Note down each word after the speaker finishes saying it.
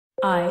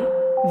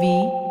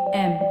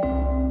IVM.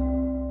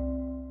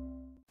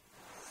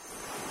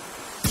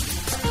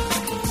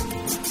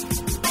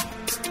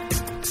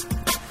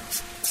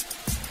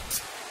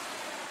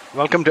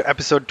 Welcome to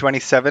episode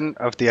 27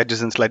 of the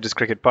Edges and Sledges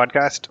Cricket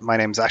Podcast. My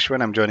name's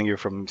Ashwin. I'm joining you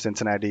from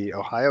Cincinnati,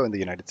 Ohio in the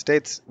United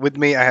States. With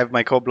me, I have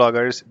my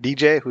co-bloggers,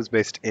 DJ, who's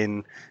based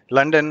in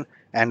London,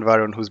 and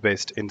Varun, who's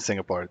based in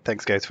Singapore.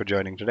 Thanks, guys, for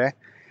joining today.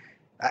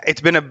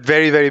 It's been a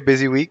very, very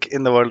busy week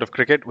in the world of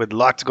cricket with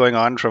lots going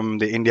on, from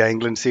the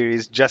India-England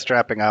series just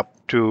wrapping up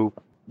to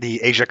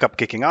the Asia Cup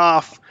kicking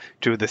off,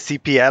 to the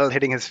CPL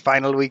hitting his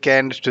final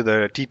weekend, to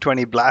the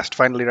T20 Blast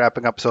finally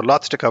wrapping up. So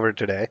lots to cover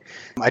today.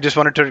 I just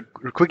wanted to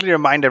quickly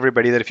remind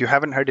everybody that if you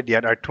haven't heard it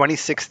yet, our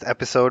 26th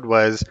episode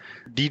was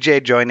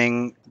DJ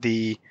joining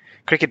the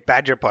Cricket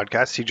Badger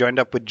podcast. He joined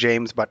up with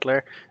James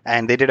Butler,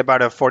 and they did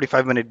about a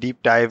 45-minute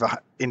deep dive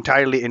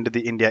entirely into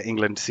the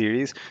India-England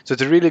series. So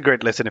it's a really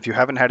great listen. If you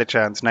haven't had a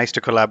chance, nice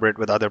to collaborate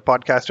with other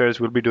podcasters.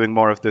 We'll be doing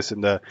more of this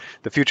in the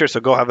future, so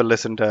go have a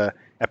listen to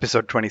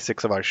episode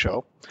 26 of our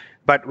show.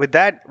 But with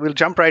that, we'll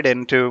jump right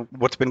into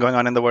what's been going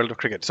on in the world of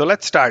cricket. So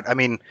let's start. I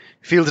mean,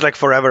 feels like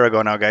forever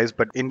ago now, guys,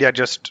 but India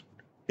just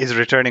is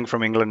returning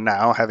from England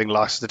now, having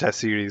lost the Test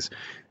series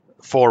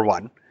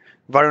 4-1.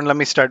 Varun, let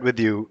me start with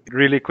you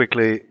really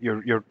quickly.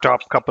 Your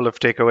top couple of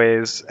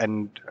takeaways,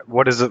 and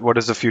what does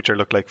the future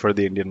look like for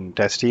the Indian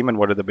Test team, and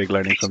what are the big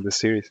learnings from this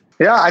series?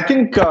 Yeah, I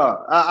think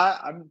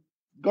I've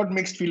got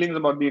mixed feelings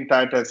about the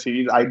entire Test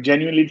series. I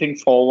genuinely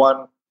think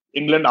 4-1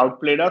 England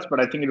outplayed us,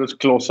 but I think it was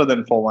closer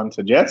than 4-1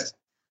 suggests.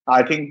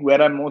 I think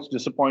where I'm most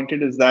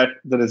disappointed is that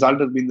the result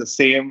has been the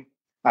same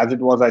as it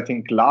was, I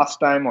think, last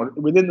time, or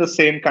within the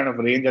same kind of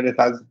range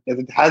as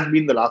it has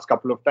been the last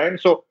couple of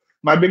times. So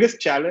my biggest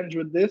challenge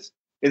with this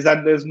is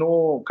that there's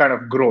no kind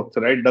of growth,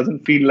 right? It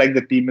doesn't feel like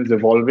the team is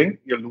evolving.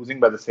 You're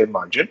losing by the same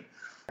margin.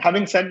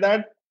 Having said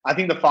that, I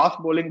think the fast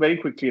bowling very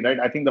quickly, right?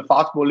 I think the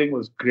fast bowling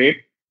was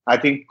great. I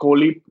think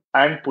Kohli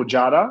and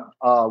Pujara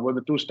were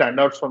the two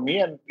standouts for me.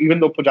 And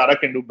even though Pujara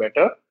can do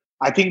better,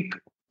 I think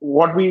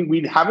what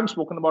we haven't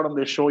spoken about on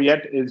this show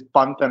yet is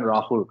Pant and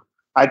Rahul.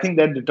 I think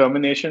their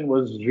determination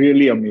was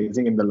really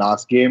amazing in the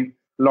last game.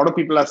 A lot of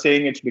people are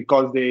saying it's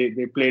because they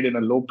played in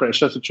a low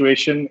pressure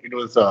situation. It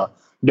was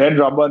dead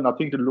rubber,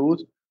 nothing to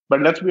lose.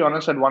 But let's be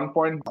honest, at one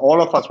point,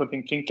 all of us were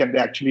thinking, can they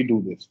actually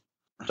do this?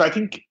 So I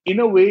think in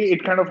a way,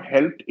 it kind of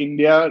helped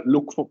India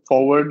look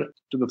forward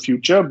to the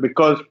future,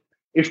 because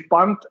if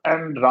Pant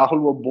and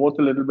Rahul were both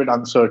a little bit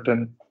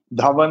uncertain,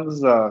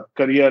 Dhawan's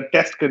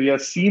Test career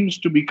seems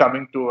to be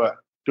coming to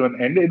an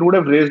end. It would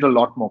have raised a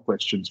lot more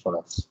questions for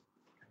us.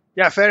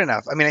 Yeah, fair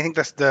enough. I mean, I think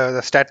that's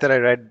the stat that I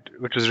read,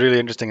 which was really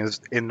interesting,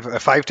 is in a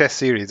 5-test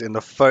series, in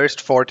the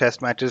first 4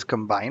 test matches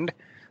combined,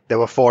 there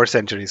were 4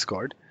 centuries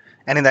scored.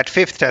 And in that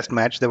 5th test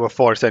match, there were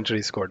 4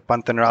 centuries scored.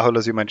 Pant and Rahul,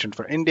 as you mentioned,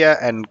 for India,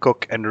 and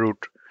Cook and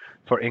Root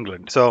for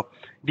England. So,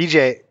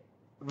 DJ,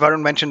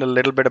 Varun mentioned a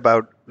little bit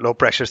about low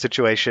pressure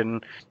situation.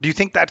 Do you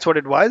think that's what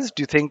it was?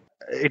 Do you think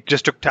it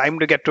just took time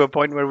to get to a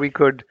point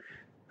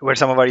where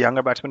some of our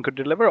younger batsmen could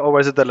deliver? Or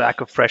was it the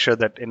lack of pressure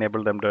that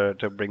enabled them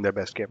to bring their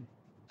best game?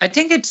 I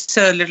think it's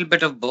a little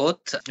bit of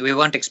both. We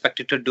weren't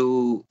expected to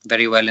do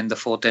very well in the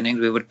 4th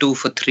innings. We were 2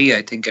 for 3,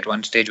 I think, at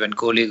one stage when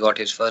Kohli got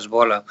his first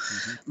bowler.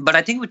 Mm-hmm. But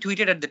I think we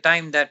tweeted at the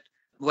time that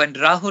when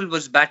Rahul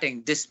was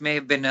batting, this may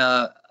have been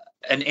an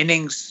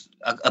innings,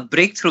 a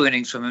breakthrough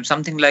innings from him,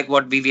 something like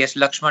what VVS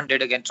Lakshman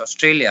did against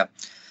Australia.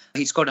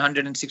 He scored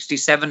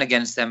 167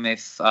 against them,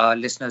 if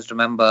listeners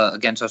remember,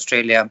 against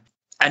Australia.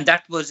 And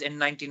that was in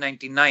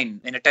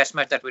 1999, in a test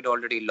match that we'd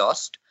already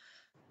lost.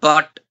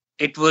 But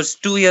it was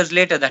 2 years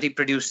later that he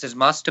produced his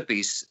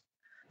masterpiece.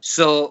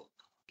 So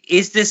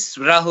is this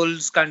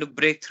Rahul's kind of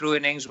breakthrough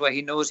innings where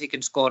he knows he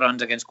can score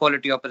runs against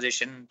quality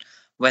opposition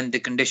when the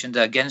conditions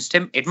are against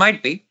him? It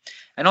might be.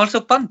 And also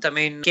Pant,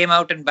 came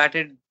out and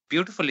batted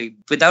beautifully.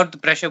 Without the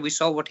pressure, we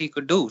saw what he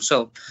could do.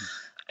 So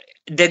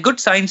they're good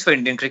signs for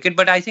Indian cricket.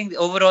 But I think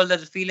overall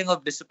there's a feeling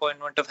of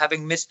disappointment of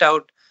having missed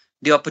out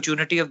the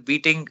opportunity of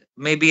beating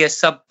maybe a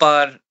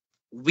subpar,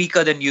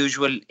 weaker than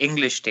usual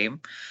English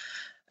team.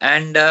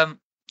 And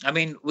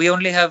we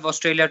only have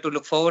Australia to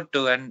look forward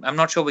to, and I'm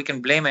not sure we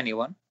can blame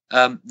anyone.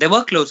 There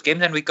were close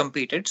games and we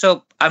competed,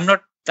 so I'm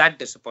not that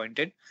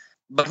disappointed.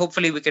 But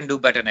hopefully we can do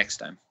better next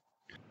time.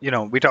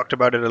 We talked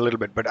about it a little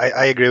bit, but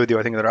I agree with you.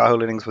 I think the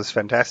Rahul innings was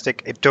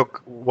fantastic. It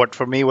took what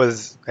for me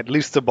was at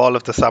least the ball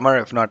of the summer,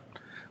 if not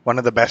one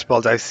of the best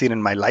balls I've seen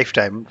in my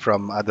lifetime,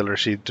 from Adil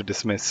Rashid to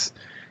dismiss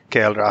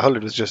KL Rahul.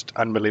 It was just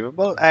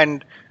unbelievable.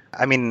 And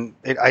I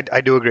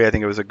do agree. I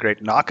think it was a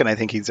great knock, and I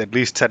think he's at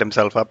least set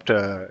himself up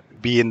to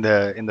be in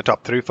the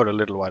top 3 for a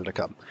little while to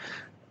come.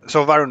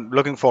 So Varun,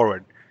 looking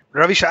forward,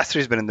 Ravi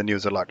Shastri's been in the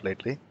news a lot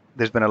lately.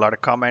 There's been a lot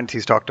of comments.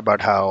 He's talked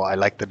about how I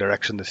like the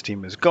direction this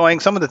team is going.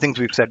 Some of the things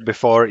we've said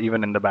before,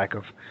 even in the back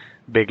of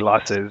big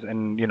losses.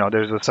 And,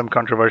 there's some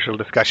controversial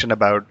discussion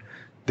about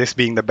this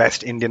being the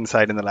best Indian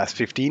side in the last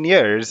 15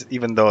 years,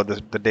 even though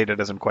the data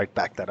doesn't quite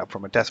back that up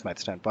from a test match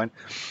standpoint.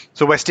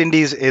 So West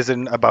Indies is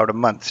in about a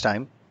month's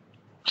time.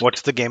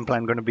 What's the game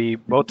plan going to be,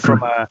 both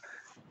from a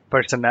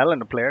personnel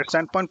and a player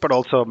standpoint, but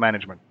also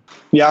management.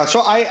 Yeah,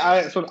 so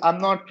so I'm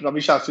not Ravi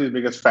Shastri's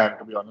biggest fan,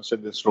 to be honest,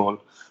 in this role.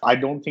 I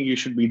don't think you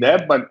should be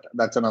there, but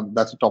that's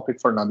a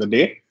topic for another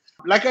day.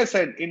 Like I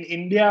said, in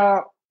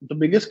India, the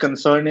biggest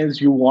concern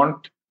is you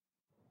want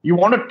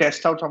to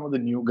test out some of the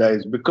new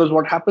guys, because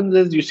what happens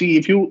is, you see,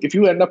 if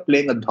you end up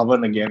playing a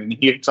Dhawan again and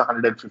he hits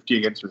 150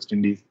 against West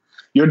Indies,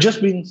 you're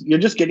just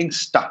getting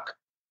stuck.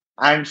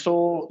 And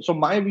so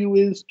my view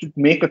is to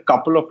make a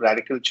couple of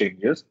radical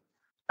changes,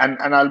 and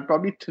I'll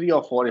probably three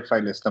or four if I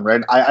list them,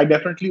 right. I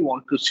definitely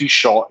want to see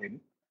Shaw in,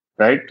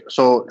 right.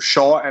 So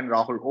Shaw and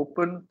Rahul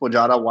open,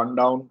 Pujara one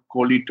down,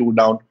 Kohli two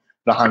down,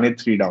 Rahane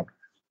three down.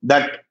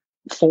 That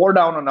four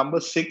down or number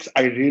six,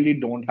 I really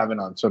don't have an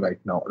answer right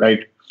now,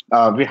 right.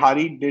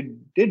 Vihari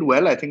did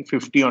well. I think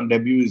 50 on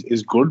debut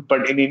is good,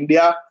 but in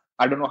India,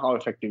 I don't know how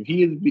effective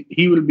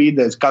he will be.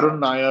 There's Karun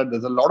Nair.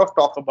 There's a lot of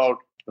talk about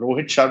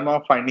Rohit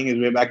Sharma finding his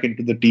way back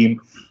into the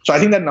team. So I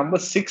think that number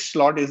six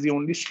slot is the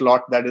only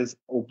slot that is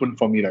open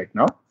for me right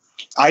now.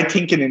 I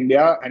think in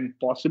India and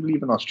possibly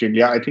even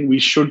Australia, I think we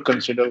should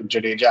consider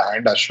Jadeja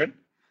and Ashwin.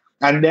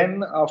 And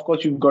then, of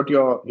course, you've got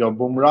your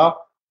Bumrah,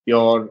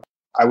 your,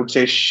 I would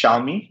say,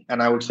 Shami,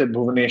 and I would say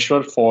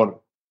Bhuvaneshwar for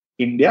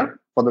India,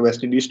 for the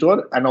West Indies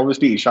tour, and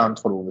obviously Ishant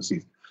for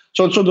overseas.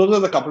 So those are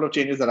the couple of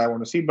changes that I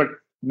want to see. But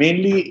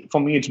mainly for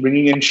me, it's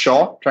bringing in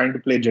Shaw, trying to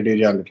play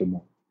Jadeja a little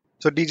more.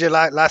 So DJ,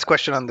 last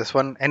question on this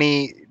one.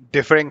 Any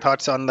differing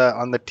thoughts on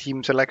the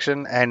team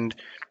selection? And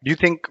do you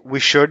think we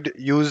should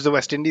use the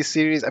West Indies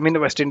series? I mean, the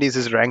West Indies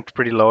is ranked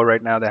pretty low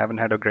right now. They haven't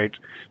had a great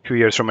few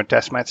years from a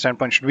test match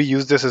standpoint. Should we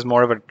use this as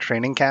more of a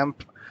training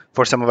camp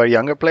for some of our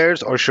younger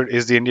players, or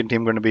is the Indian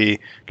team going to be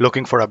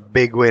looking for a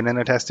big win in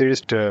a test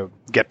series to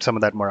get some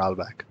of that morale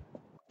back?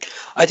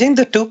 I think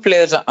the two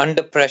players are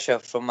under pressure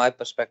from my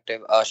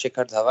perspective are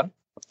Shikhar Dhawan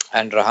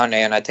and Rahane.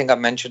 And I think I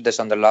mentioned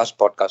this on the last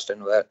podcast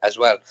as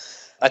well.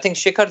 I think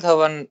Shikhar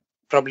Dhawan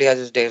probably has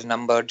his days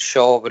numbered.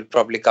 Shaw will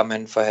probably come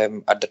in for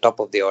him at the top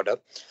of the order.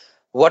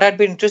 What I'd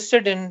be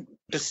interested in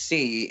to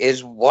see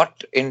is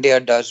what India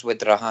does with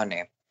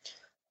Rahane.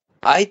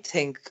 I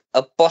think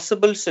a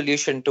possible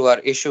solution to our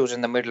issues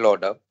in the middle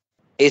order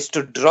is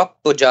to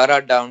drop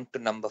Pujara down to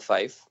number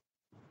 5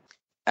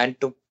 and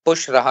to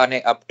push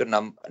Rahane up to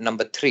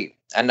number 3.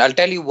 And I'll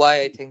tell you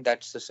why I think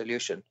that's the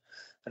solution.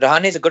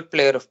 Rahane is a good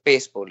player of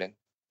pace bowling.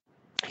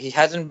 He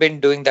hasn't been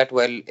doing that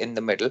well in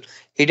the middle.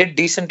 He did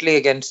decently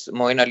against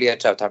Moeen Ali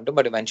at Southampton,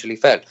 but eventually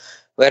fell.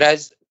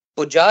 Whereas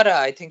Pujara,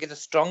 I think, is a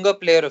stronger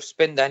player of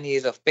spin than he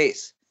is of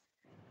pace.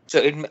 So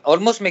it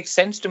almost makes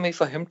sense to me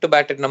for him to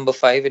bat at number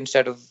 5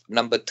 instead of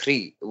number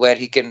 3, where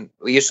he can...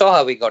 You saw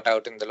how he got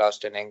out in the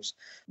last innings.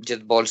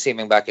 Just ball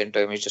seaming back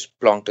into him. He just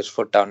plonked his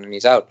foot down and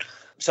he's out.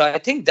 So I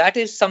think that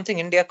is something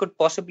India could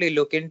possibly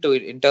look into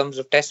in terms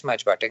of test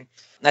match batting.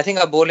 I think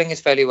our bowling is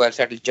fairly well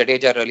settled.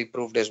 Jadeja really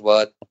proved his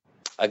worth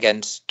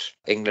against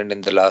England in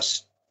the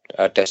last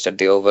test at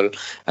the Oval.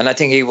 And I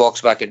think he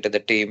walks back into the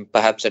team,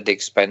 perhaps at the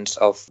expense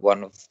of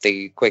one of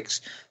the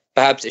quicks,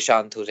 perhaps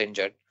Ishant, who's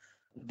injured.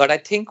 But I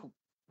think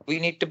we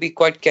need to be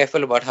quite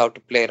careful about how to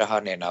play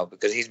Rahane now,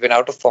 because he's been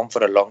out of form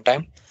for a long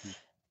time.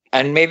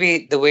 And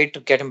maybe the way to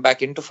get him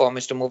back into form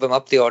is to move him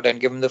up the order and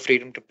give him the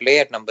freedom to play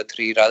at number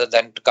 3 rather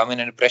than to come in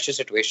a pressure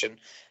situation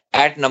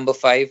at number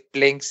 5,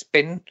 playing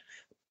spin,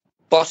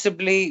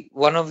 possibly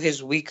one of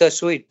his weaker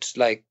suites.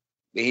 Like,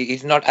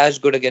 he's not as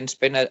good against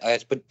spin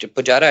as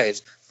Pujara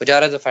is.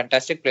 Pujara is a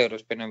fantastic player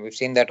of spin, and we've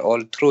seen that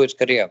all through his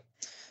career.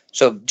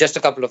 So just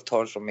a couple of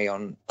thoughts from me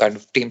on kind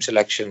of team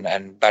selection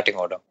and batting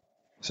order.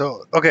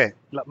 So, okay,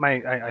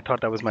 I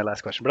thought that was my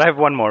last question, but I have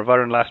one more.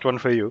 Varun, last one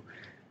for you.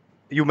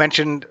 You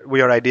mentioned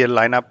your ideal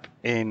lineup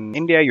in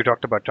India. You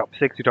talked about top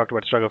 6. You talked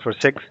about struggle for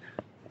 6.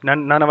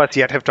 None of us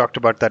yet have talked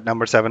about that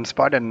number 7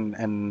 spot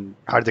and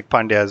Hardik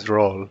Pandya's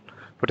role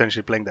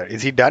potentially playing there.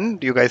 Is he done?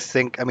 Do you guys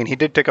think? I mean, he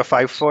did take a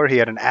 5-4. He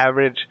had an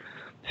average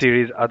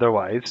series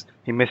otherwise.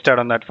 He missed out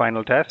on that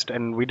final test,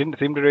 and we didn't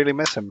seem to really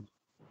miss him.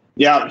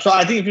 Yeah, so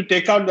I think if you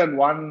take out that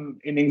one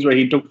innings where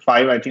he took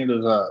 5, I think it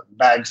was a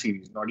bad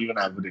series, not even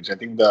average. I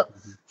think the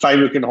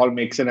 5-wicket haul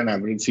makes it an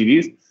average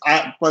series.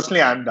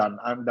 Personally, I'm done.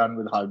 I'm done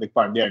with Hardik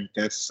Pandya and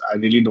tests. I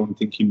really don't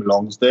think he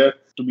belongs there.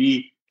 To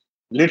be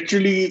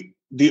literally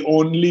the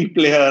only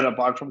player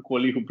apart from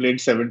Kohli who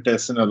played 7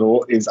 tests in a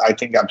row is, I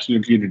think,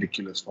 absolutely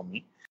ridiculous for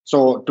me.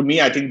 So to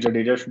me, I think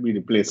Jadeja should be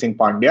replacing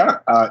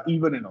Pandya,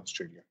 even in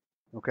Australia.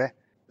 Okay.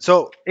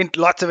 So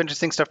lots of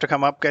interesting stuff to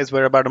come up, guys.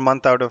 We're about a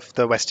month out of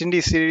the West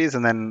Indies series,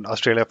 and then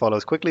Australia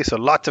follows quickly. So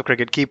lots of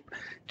cricket. Keep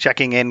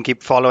checking in,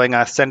 keep following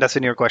us. Send us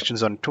in your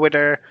questions on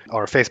Twitter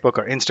or Facebook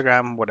or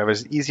Instagram,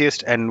 whatever's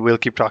easiest, and we'll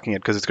keep talking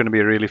it because it's going to be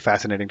a really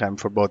fascinating time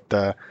for both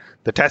the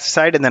test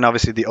side and then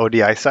obviously the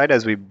ODI side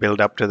as we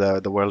build up to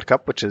the World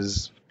Cup, which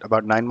is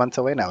about 9 months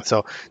away now.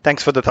 So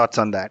thanks for the thoughts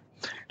on that.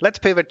 Let's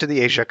pivot to the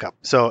Asia Cup.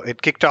 So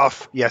it kicked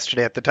off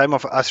yesterday. At the time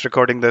of us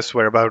recording this,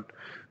 we're about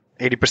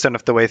 80%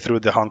 of the way through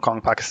the Hong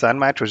Kong-Pakistan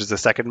match, which is the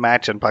second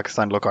match, and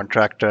Pakistan look on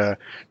track to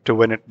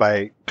win it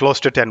by close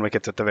to 10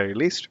 wickets at the very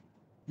least.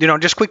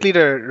 Just quickly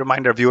to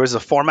remind our viewers,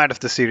 the format of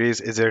the series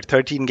is there are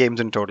 13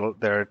 games in total.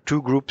 There are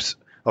 2 groups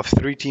of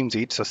 3 teams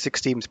each, so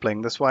 6 teams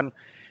playing this one.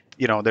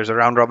 There's a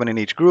round robin in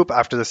each group.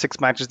 After the 6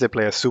 matches, they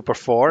play a Super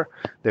 4.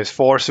 There's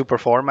 4 Super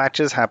 4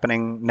 matches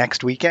happening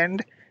next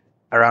weekend,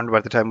 around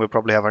by the time we'll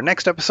probably have our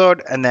next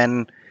episode, and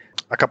then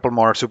a couple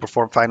more Super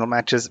 4 final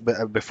matches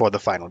before the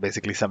final,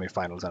 basically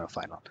semifinals and a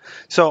final.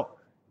 So,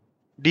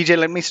 DJ,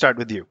 let me start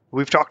with you.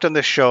 We've talked on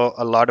this show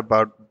a lot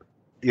about,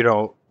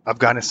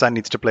 Afghanistan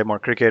needs to play more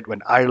cricket.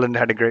 When Ireland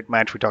had a great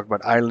match, we talked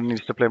about Ireland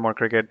needs to play more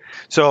cricket.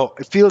 So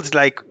it feels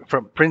like,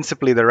 from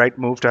principally, the right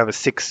move to have a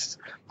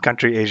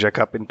 6-country Asia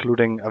Cup,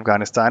 including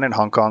Afghanistan and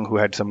Hong Kong, who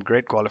had some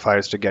great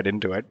qualifiers to get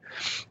into it.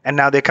 And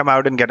now they come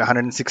out and get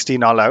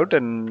 116 all out,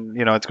 and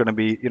it's going to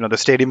be, the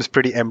stadium's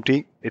pretty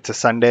empty. It's a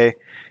Sunday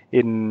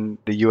in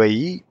the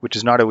UAE, which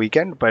is not a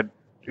weekend, but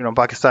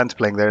Pakistan's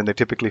playing there, and they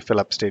typically fill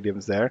up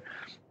stadiums there.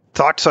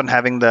 Thoughts on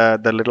having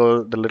the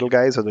little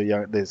guys or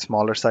the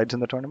smaller sides in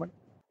the tournament?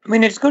 I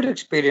mean, it's good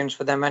experience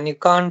for them, and you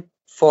can't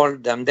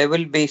fault them. There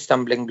will be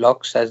stumbling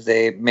blocks as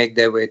they make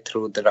their way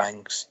through the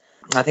ranks.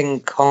 I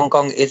think Hong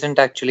Kong isn't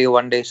actually a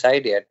one-day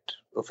side yet,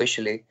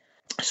 officially.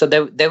 So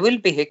there will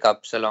be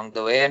hiccups along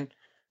the way, and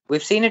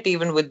we've seen it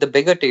even with the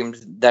bigger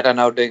teams that are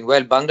now doing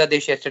well.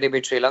 Bangladesh yesterday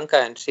beat Sri Lanka,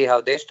 and see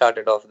how they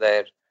started off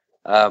their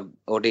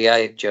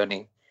ODI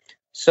journey.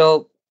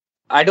 So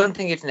I don't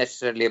think it's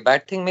necessarily a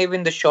bad thing. Maybe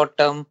in the short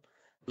term,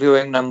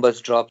 viewing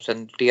numbers drops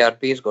and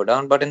TRPs go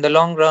down, but in the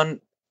long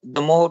run, the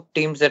more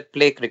teams that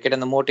play cricket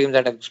and the more teams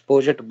that have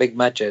exposure to big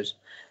matches,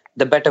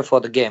 the better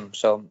for the game.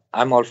 So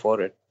I'm all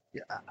for it.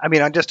 Yeah, I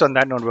mean, just on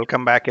that note, we'll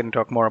come back and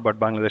talk more about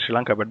Bangladesh, Sri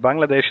Lanka. But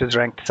Bangladesh is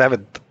ranked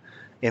 7th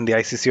in the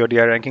ICC ODI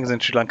rankings,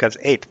 and Sri Lanka is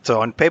 8th.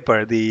 So on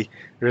paper, the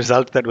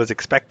result that was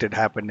expected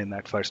happened in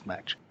that first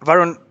match.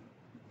 Varun,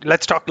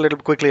 let's talk a little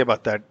quickly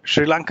about that.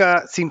 Sri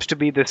Lanka seems to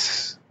be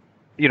this.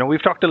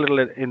 We've talked a little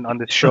on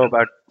this show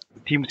about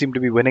teams seem to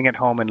be winning at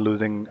home and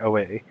losing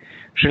away.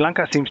 Sri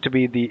Lanka seems to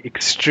be the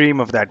extreme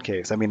of that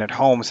case. I mean, at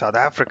home, South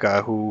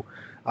Africa, who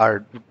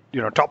are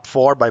top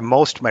 4 by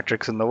most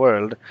metrics in the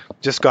world,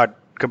 just got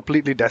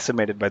completely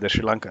decimated by the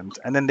Sri Lankans.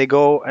 And then they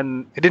go,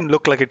 and it didn't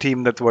look like a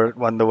team that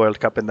won the World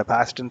Cup in the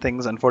past and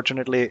things,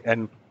 unfortunately.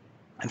 And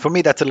for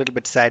me, that's a little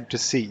bit sad to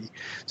see.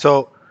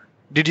 So,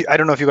 I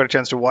don't know if you got a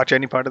chance to watch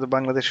any part of the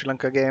Bangladesh-Sri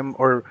Lanka game,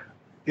 or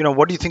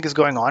what do you think is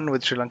going on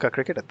with Sri Lanka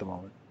cricket at the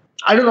moment?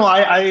 I don't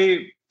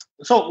know.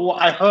 So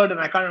I heard, and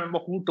I can't remember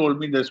who told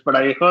me this, but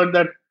I heard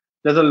that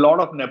there's a lot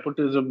of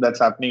nepotism that's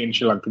happening in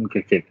Sri Lankan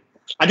cricket.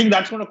 I think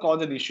that's going to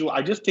cause an issue.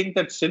 I just think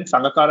that since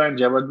Sangakkara and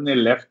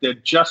Jayawardene left, they're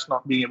just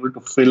not being able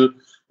to fill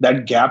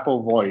that gap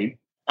or void.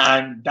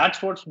 And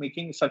that's what's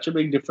making such a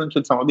big difference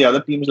with some of the other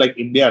teams like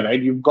India,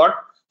 right? You've got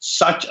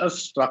such a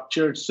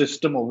structured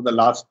system over the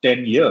last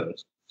 10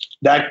 years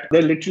that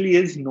there literally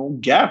is no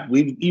gap.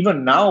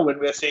 Even now, when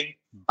we're saying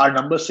our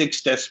number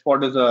 6 test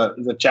spot is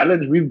a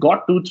challenge, we've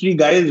got 2-3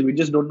 guys, we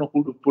just don't know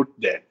who to put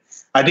there.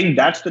 I think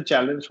that's the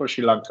challenge for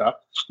Sri Lanka.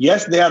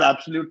 Yes, they are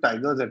absolute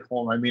tigers at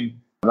home. I mean,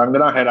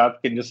 Rangana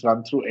Herat can just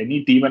run through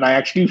any team, and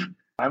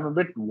I'm a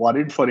bit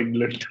worried for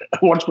England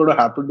what's going to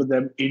happen to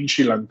them in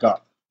Sri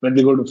Lanka when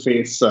they go to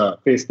face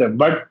them.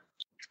 But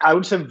I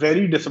would say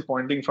very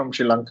disappointing from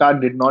Sri Lanka.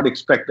 Did not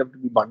expect them to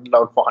be bundled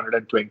out for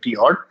 120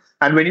 odd.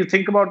 And when you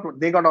think about what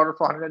they got out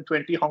for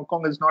 120, Hong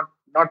Kong is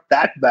not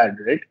that bad,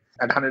 right?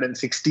 At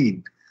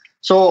 116.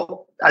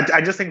 So I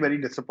just think very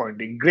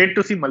disappointing. Great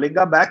to see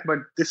Malinga back, but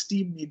this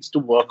team needs to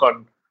work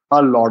on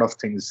a lot of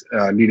things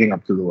leading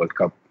up to the World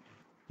Cup.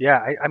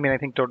 Yeah, I mean, I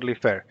think totally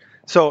fair.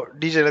 So,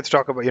 DJ, let's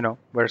talk about,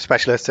 we're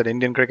specialists at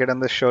Indian cricket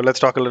on this show. Let's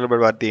talk a little bit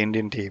about the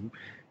Indian team.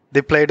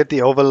 They played at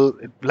the Oval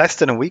less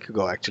than a week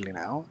ago, actually,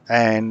 now.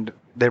 And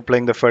they're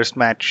playing the first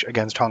match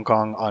against Hong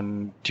Kong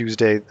on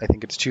Tuesday. I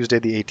think it's Tuesday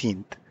the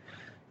 18th.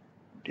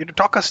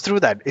 Talk us through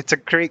that. It's a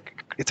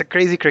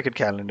crazy cricket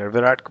calendar.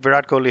 Virat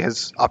Kohli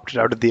has opted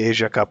out of the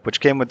Asia Cup, which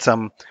came with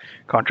some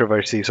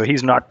controversy. So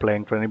he's not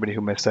playing. For anybody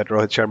who missed that,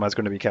 Rohit Sharma is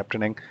going to be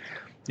captaining.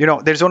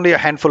 There's only a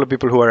handful of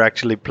people who are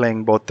actually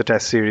playing both the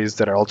Test series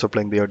that are also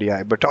playing the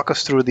ODI. But talk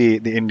us through the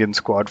Indian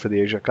squad for the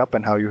Asia Cup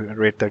and how you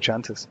rate their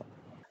chances.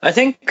 I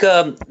think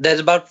there's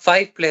about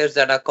 5 players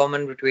that are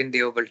common between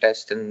the Oval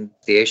Test and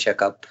the Asia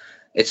Cup.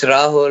 It's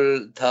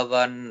Rahul,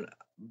 Dhawan,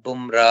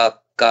 Bumrah,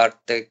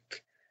 Karthik,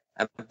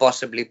 and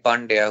possibly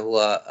Pandya, who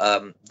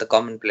are the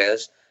common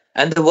players.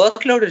 And the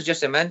workload is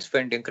just immense for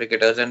Indian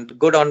cricketers. And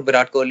good on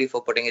Virat Kohli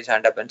for putting his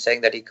hand up and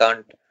saying that he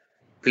can't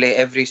play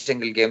every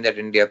single game that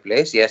India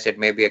plays. Yes, it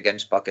may be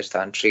against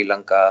Pakistan, Sri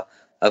Lanka,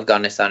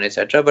 Afghanistan,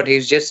 etc. But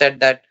he's just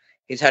said that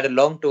he's had a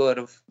long tour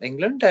of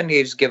England and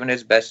he's given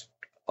his best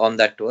on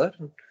that tour.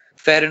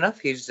 Fair enough.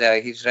 He's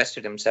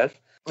rested himself.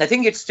 I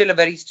think it's still a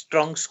very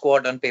strong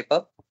squad on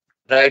paper.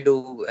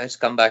 Raidu has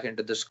come back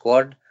into the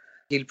squad.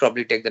 He'll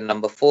probably take the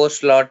number 4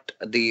 slot.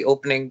 The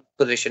opening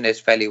position is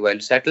fairly well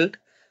settled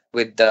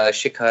with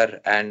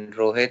Shikhar and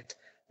Rohit.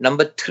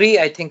 Number 3,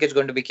 I think, is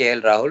going to be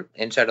KL Rahul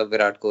instead of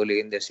Virat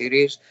Kohli in the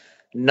series.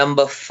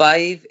 Number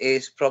 5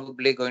 is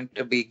probably going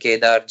to be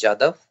Kedar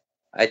Jadhav.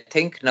 I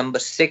think number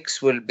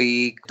 6 will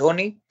be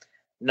Dhoni.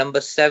 Number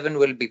 7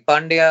 will be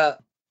Pandya.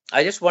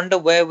 I just wonder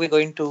where we're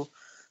going to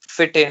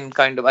fit in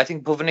kind of. I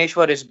think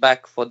Bhuvaneshwar is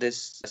back for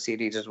this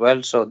series as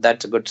well, so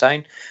that's a good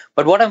sign.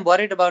 But what I'm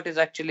worried about is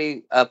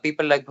actually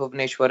people like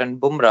Bhuvaneshwar and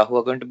Bumrah, who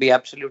are going to be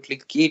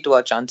absolutely key to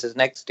our chances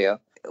next year.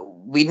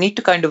 We need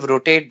to kind of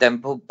rotate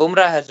them.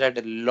 Bumrah has had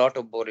a lot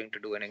of bowling to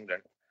do in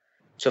England.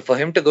 So for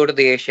him to go to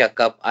the Asia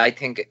Cup, I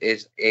think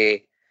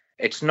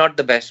it's not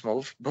the best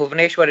move.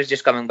 Bhuvaneshwar is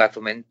just coming back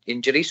from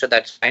injury, so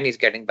that's fine. He's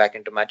getting back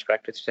into match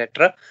practice,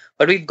 etc.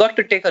 But we've got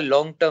to take a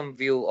long-term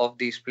view of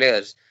these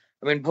players.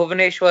 I mean,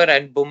 Bhuvaneshwar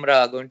and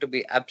Bumrah are going to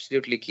be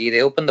absolutely key.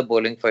 They open the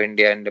bowling for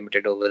India in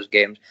limited overs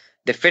games.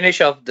 They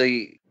finish off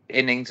the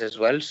innings as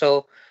well.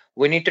 So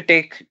we need to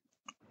take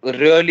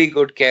really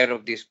good care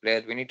of these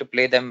players. We need to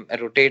play them,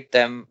 rotate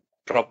them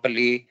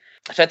properly.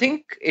 So I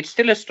think it's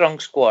still a strong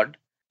squad.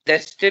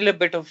 There's still a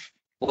bit of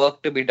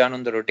work to be done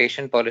on the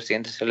rotation policy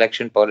and the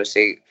selection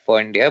policy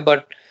for India,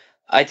 but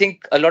I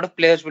think a lot of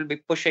players will be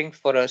pushing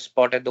for a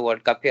spot at the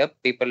World Cup here.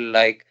 People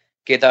like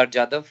Kedar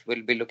Jadhav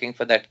will be looking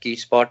for that key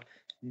spot.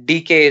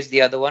 DK is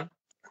the other one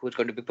who's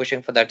going to be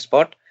pushing for that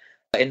spot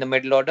in the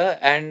middle order.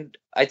 And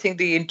I think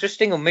the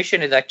interesting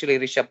omission is actually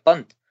Rishabh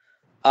Pant.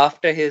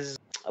 After his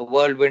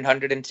whirlwind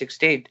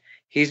 116,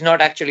 he's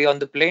not actually on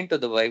the plane to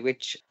Dubai,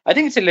 which I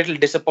think it's a little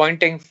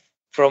disappointing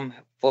from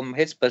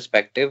his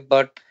perspective,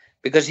 but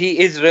because he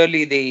is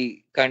really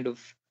the kind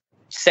of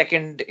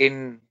second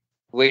in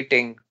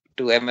waiting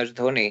to MS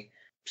Dhoni.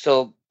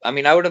 So, I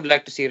mean, I would have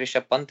liked to see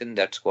Rishabh Pant in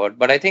that squad,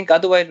 but I think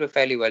otherwise we're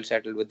fairly well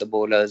settled with the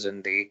bowlers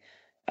and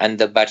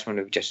the batsmen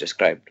we've just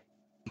described.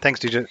 Thanks,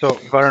 DJ. So,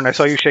 Varun, I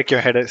saw you shake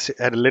your head at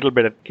a little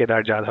bit at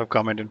Kedar Jadhav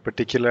comment in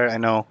particular. I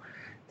know,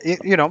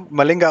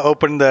 Malinga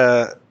opened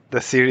the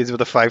series with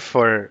a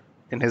 5-4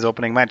 in his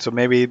opening match, so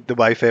maybe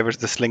Dubai favors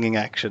the slinging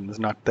actions,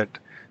 not that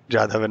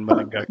Jadhav and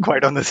Malinga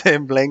quite on the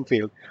same playing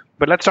field.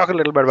 But let's talk a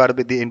little bit about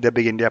the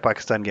big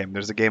India-Pakistan game.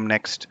 There's a game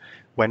next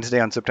Wednesday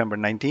on September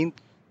 19th.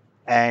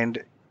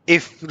 And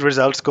if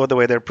results go the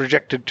way they're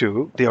projected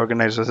to, the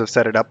organizers have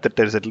set it up that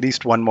there's at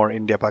least one more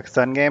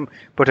India-Pakistan game,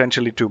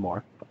 potentially two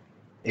more,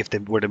 if they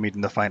were to meet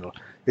in the final.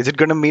 Is it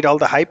going to meet all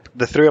the hype?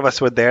 The three of us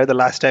were there the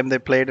last time they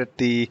played at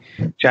the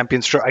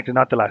Champions Trophy. Actually,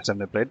 not the last time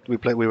they played.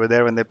 We were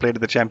there when they played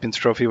at the Champions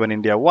Trophy when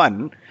India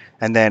won.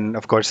 And then,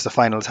 of course, the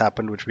finals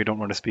happened, which we don't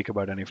want to speak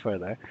about any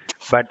further.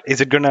 But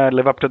is it going to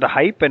live up to the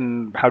hype?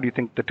 And how do you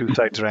think the two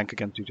sides rank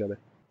against each other?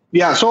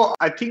 Yeah, so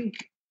I think,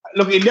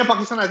 look,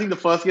 India-Pakistan, I think the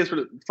first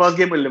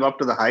game will live up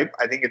to the hype.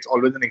 I think it's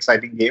always an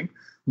exciting game.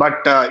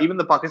 But even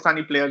the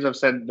Pakistani players have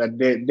said that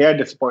they are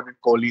disappointed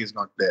Kohli is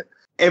not there.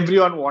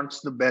 Everyone wants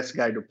the best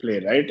guy to play,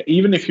 right?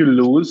 Even if you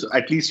lose,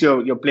 at least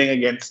you're playing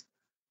against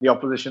the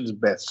opposition's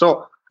best.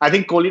 So I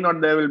think Kohli not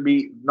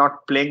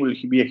not playing will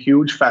be a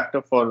huge factor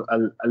for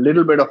a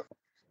little bit of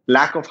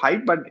lack of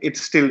hype, but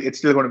it's still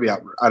going to be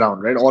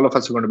around, right? All of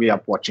us are going to be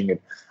up watching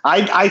it.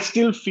 I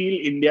still feel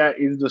India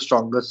is the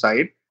stronger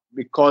side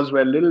because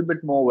we're a little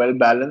bit more well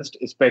balanced,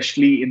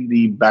 especially in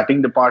the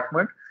batting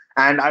department.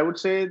 And I would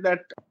say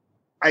that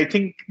I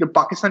think the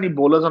Pakistani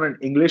bowlers on an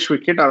English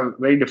wicket are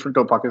very different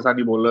to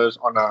Pakistani bowlers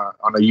on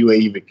a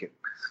UAE wicket.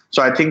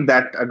 So I think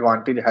that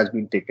advantage has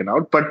been taken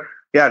out. But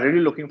yeah, really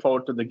looking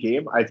forward to the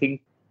game. I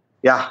think,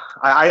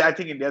 I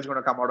think India is going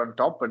to come out on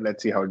top, but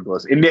let's see how it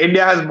goes.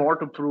 India has more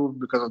to prove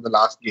because of the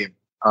last game,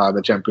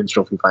 the Champions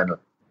Trophy final.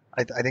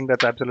 I think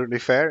that's absolutely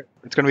fair.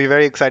 It's going to be a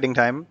very exciting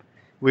time.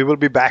 We will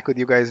be back with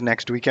you guys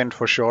next weekend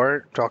for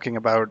sure, talking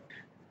about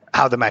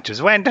how the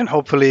matches went and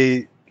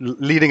hopefully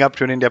leading up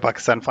to an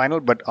India-Pakistan final.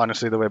 But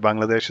honestly, the way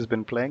Bangladesh has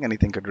been playing,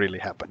 anything could really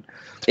happen.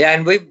 Yeah,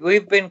 and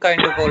we've been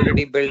kind of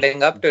already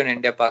building up to an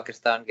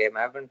India-Pakistan game,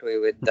 haven't we?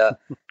 With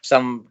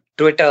some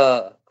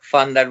Twitter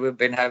fun that we've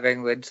been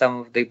having with some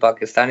of the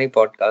Pakistani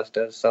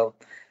podcasters. So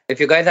if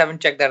you guys haven't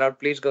checked that out,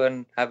 please go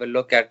and have a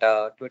look at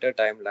our Twitter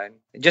timeline.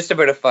 Just a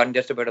bit of fun,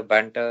 just a bit of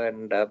banter.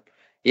 And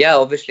yeah,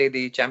 obviously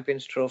the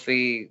Champions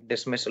Trophy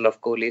dismissal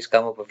of Kohli's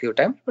come up a few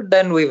times, but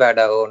then we've had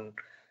our own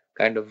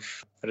kind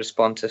of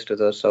responses to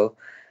those. So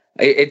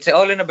it's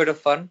all in a bit of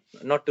fun,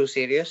 not too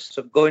serious.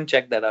 So go and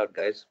check that out,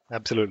 guys.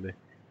 Absolutely.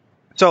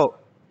 So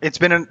it's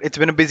been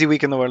a busy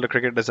week in the world of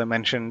cricket, as I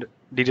mentioned.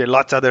 DJ,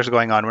 lots others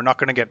going on. We're not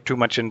going to get too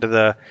much into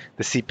the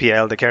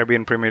CPL. The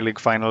Caribbean Premier League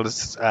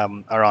finals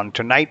are on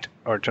tonight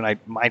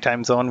my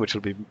time zone, which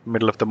will be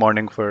middle of the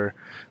morning for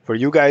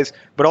you guys.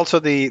 But also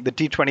the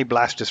T20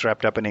 Blast just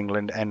wrapped up in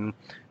England, and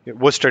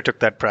Worcester took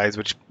that prize,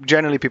 which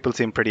generally people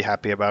seem pretty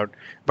happy about.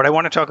 But I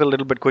want to talk a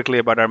little bit quickly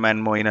about our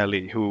man Moeen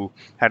Ali, who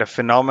had a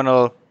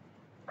phenomenal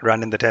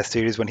run in the Test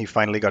series when he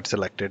finally got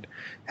selected.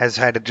 Has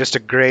had just a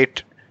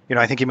great,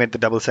 I think he made the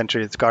double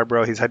century at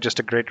Scarborough. He's had just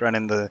a great run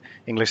in the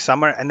English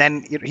summer. And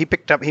then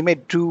he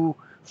made 2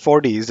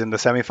 40s in the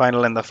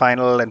semi-final and the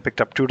final and picked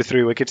up 2 to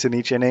 3 wickets in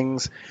each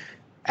innings.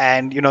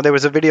 And, there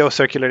was a video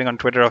circulating on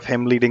Twitter of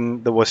him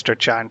leading the Worcester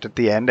chant at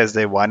the end as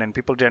they won, and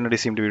people generally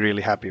seem to be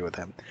really happy with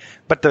him.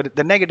 But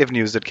the negative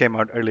news that came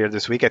out earlier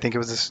this week, I think it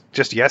was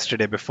just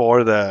yesterday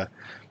before the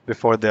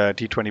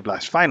T20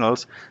 Blast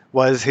finals,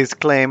 was his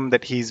claim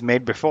that he's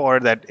made before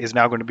that is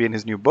now going to be in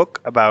his new book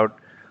about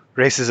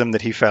racism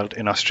that he felt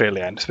in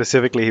Australia. And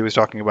specifically, he was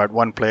talking about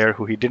one player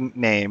who he didn't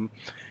name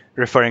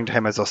referring to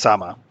him as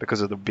Osama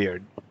because of the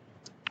beard,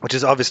 which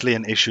is obviously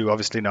an issue,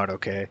 obviously not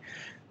okay.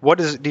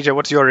 DJ?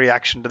 What's your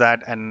reaction to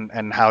that,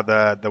 and how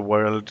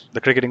the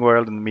cricketing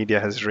world and the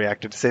media has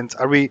reacted since?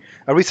 Are we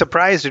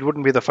surprised? It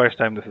wouldn't be the first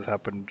time this has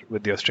happened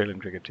with the Australian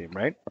cricket team,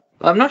 right?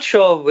 I'm not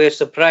sure we're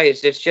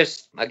surprised. It's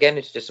just, again,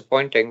 it's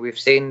disappointing. We've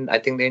seen, I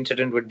think, the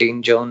incident with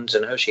Dean Jones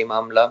and Hashim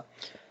Amla.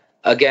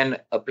 Again,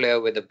 a player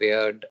with a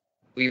beard.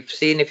 We've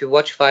seen, if you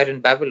watch Fire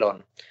in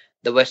Babylon,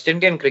 the West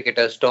Indian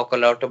cricketers talk a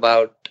lot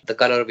about the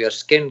color of your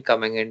skin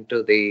coming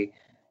into the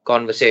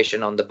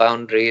conversation on the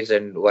boundaries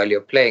and while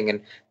you're playing.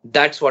 And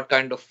that's what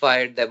kind of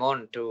fired them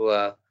on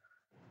to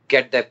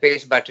get their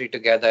pace battery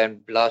together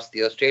and blast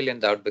the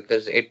Australians out,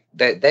 because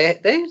there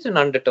is an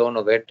undertone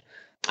of it.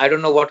 I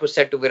don't know what was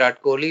said to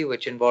Virat Kohli,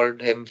 which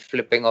involved him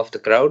flipping off the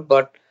crowd,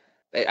 but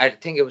I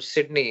think it was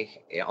Sydney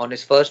on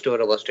his first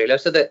tour of Australia.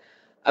 So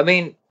I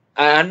mean,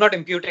 I'm not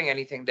imputing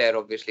anything there,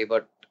 obviously,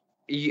 but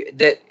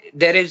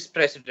there is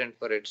precedent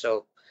for it.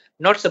 So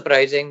not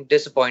surprising,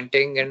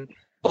 disappointing, and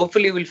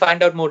hopefully we'll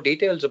find out more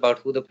details about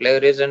who the player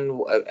is,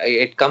 and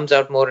it comes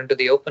out more into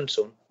the open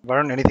soon.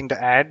 Varun, anything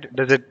to add?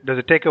 Does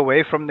it take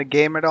away from the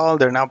game at all?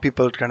 There are now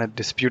people kind of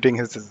disputing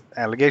his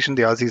allegation.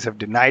 The Aussies have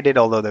denied it,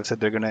 although they've said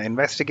they're going to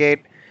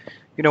investigate.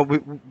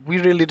 We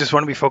really just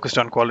want to be focused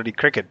on quality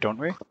cricket, don't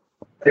we?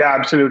 Yeah,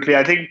 absolutely.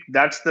 I think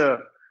that's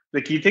the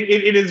key thing.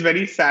 It is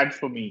very sad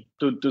for me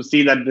to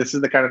see that this is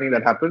the kind of thing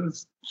that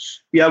happens.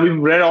 Yeah, we've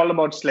read all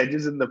about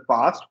sledges in the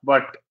past,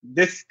 but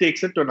this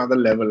takes it to another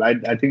level.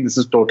 I think this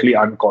is totally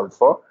uncalled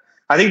for.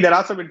 I think there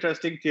are some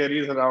interesting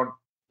theories around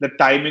the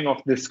timing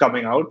of this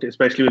coming out,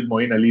 especially with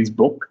Moeen Ali's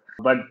book.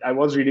 But I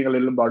was reading a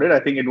little about it.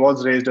 I think it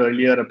was raised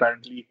earlier.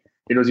 Apparently,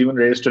 it was even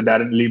raised to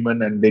Darren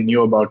Lehman, and they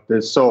knew about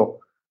this. So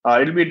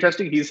it'll be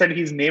interesting. He said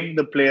he's named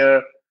the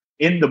player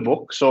in the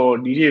book. So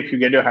DJ, if you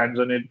get your hands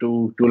on it,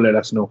 to let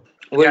us know.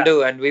 Will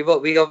do. And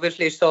we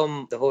obviously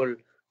saw the whole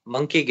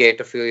monkey gate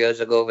a few years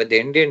ago with the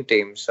Indian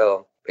team.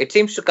 So it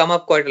seems to come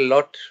up quite a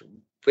lot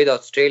with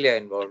Australia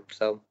involved.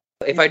 So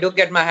if I do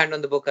get my hand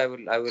on the book, I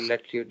will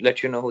let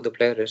you know who the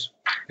player is.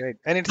 Great.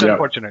 And it's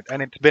unfortunate,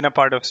 and it's been a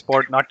part of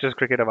sport, not just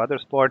cricket, of other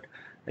sport.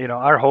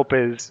 Our hope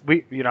is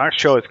our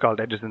show is called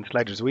Edges and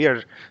Sledges. We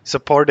are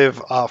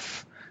supportive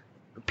of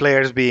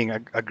players being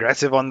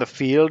aggressive on the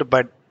field,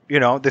 but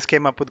this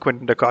came up with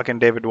Quinton de Kock and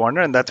David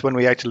Warner, and that's when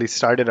we actually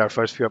started our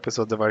first few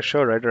episodes of our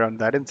show, right around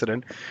that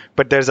incident.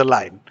 But there's a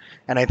line,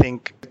 and I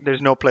think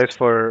there's no place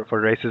for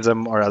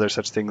racism or other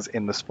such things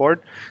in the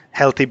sport.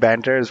 Healthy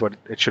banter is what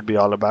it should be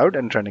all about,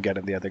 and trying to get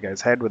in the other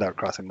guy's head without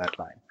crossing that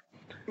line.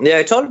 Yeah,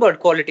 it's all about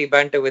quality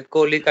banter, with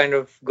Kohli kind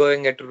of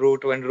going at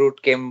Root when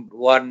Root came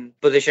one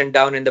position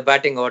down in the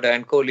batting order,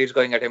 and Kohli's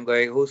going at him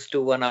going, who's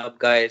 2-1 up,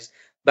 guys?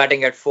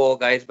 Batting at 4,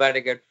 guys,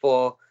 batting at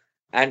 4.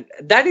 And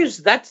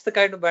that's the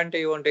kind of banter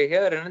you want to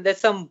hear. And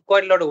there's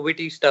quite a lot of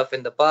witty stuff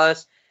in the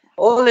past.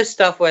 All this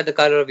stuff where the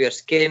color of your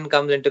skin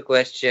comes into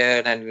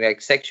question, and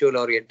like sexual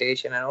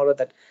orientation and all of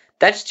that.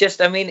 That's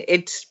just, I mean,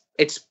 it's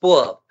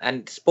poor,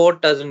 and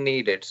sport doesn't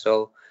need it.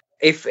 So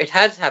if it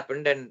has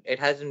happened and it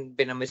hasn't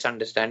been a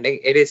misunderstanding,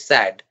 it is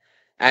sad.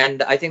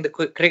 And I think the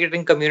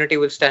cricketing community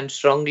will stand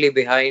strongly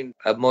behind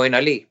Moeen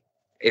Ali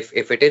if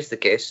it is the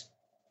case.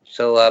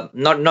 So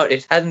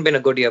it hasn't been a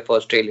good year for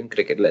Australian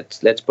cricket.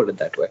 Let's put it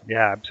that way.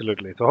 Yeah,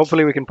 absolutely. So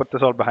hopefully we can put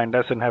this all behind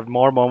us and have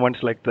more moments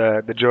like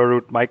the Joe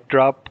Root mic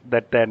drop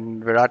that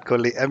then Virat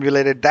Kohli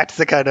emulated. That's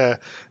the kind of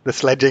the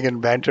sledging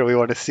and banter we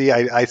want to see.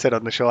 I said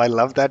on the show, I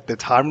love that.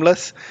 It's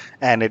harmless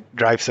and it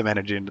drives some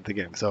energy into the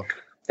game. So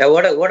yeah,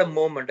 what a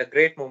moment, a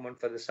great moment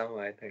for the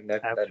summer. I think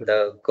that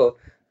the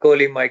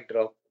Kohli mic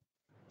drop.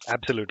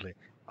 Absolutely.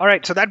 All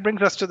right, so that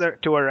brings us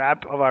to a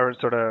wrap of our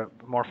sort of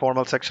more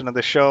formal section of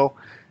the show.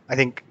 I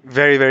think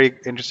very, very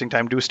interesting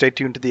time. Do stay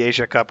tuned to the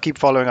Asia Cup. Keep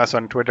following us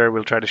on Twitter.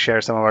 We'll try to share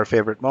some of our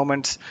favorite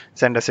moments.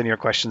 Send us in your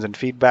questions and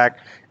feedback.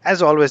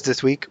 As always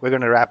this week, we're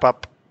going to wrap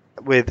up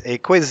with a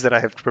quiz that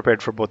I have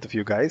prepared for both of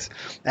you guys.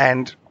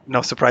 And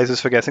no surprises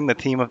for guessing, the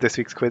theme of this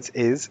week's quiz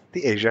is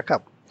the Asia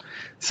Cup.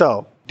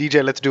 So,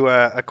 DJ, let's do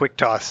a quick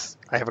toss.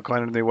 I have a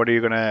coin with me. What are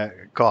you going to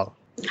call?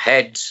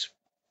 Heads.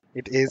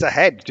 It is a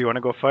head. Do you want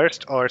to go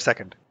first or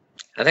second?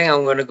 I think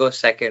I'm going to go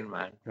second,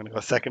 man. You're going to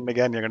go second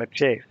again. You're going to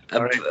chase.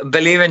 All right.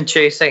 Believe in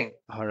chasing.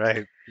 All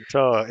right.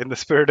 So, in the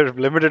spirit of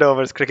limited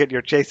overs cricket,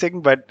 you're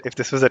chasing. But if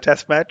this was a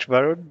test match,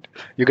 Varun,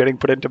 you're getting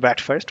put into bat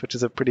first, which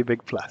is a pretty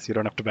big plus. You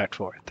don't have to bat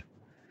fourth.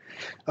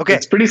 Okay.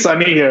 It's pretty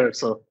sunny here,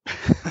 so.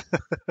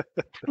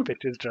 The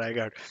pitch is drying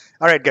out.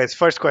 All right, guys.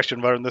 First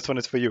question, Varun. This one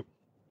is for you.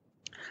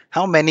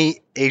 How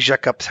many Asia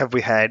Cups have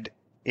we had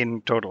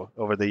in total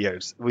over the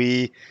years?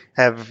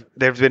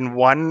 There's been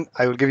one.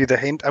 I will give you the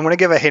hint. I'm going to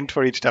give a hint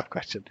for each tough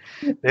question.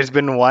 There's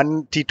been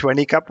one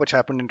T20 Cup, which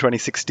happened in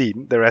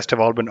 2016. The rest have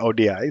all been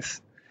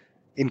ODIs,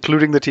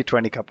 including the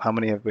T20 Cup. How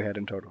many have we had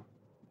in total?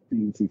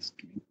 I'm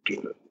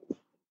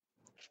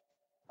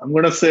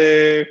going to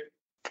say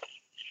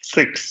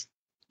 6.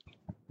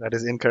 That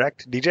is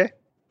incorrect. DJ?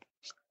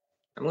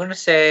 I'm going to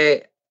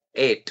say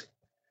 8.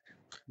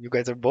 You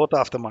guys are both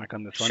off the mark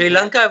on this one. Sri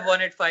Lanka have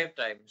won it 5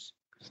 times.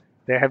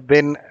 There have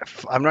been,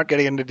 I'm not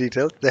getting into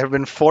details, there have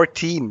been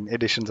 14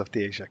 editions of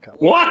the Asia Cup.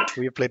 What?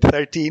 We have played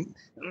 13.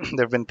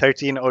 There have been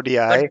 13 ODI.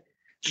 But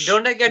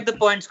don't I get the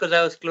points because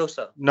I was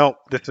closer? No,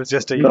 this was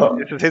just No.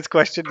 this is his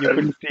question. You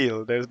could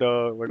steal.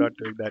 We're not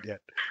doing that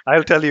yet.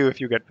 I'll tell you if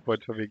you get the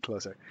points for being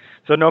closer.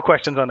 So no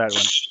questions on that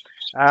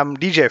one.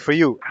 DJ, for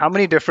you, how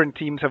many different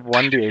teams have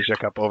won the Asia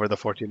Cup over the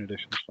 14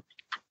 editions?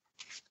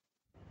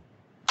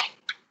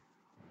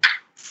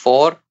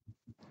 4.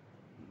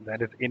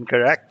 That is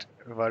incorrect.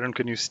 Varun,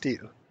 can you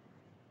steal?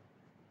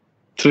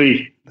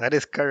 3. That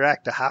is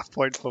correct. A half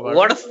point for Varun.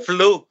 What a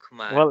fluke,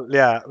 man. Well,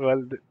 yeah.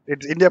 Well,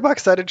 it's India,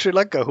 Pakistan, and Sri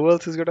Lanka. Who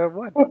else is going to have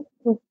won?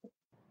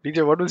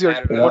 DJ, what is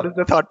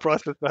the thought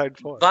process behind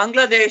 4?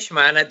 Bangladesh,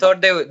 man. I thought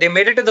they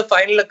made it to the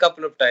final a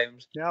couple of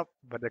times. Yeah,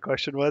 but the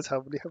question was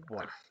how many have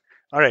won?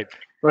 All right.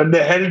 When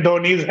they held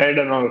Dhoni's head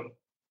and all.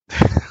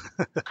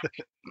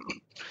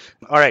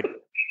 All right.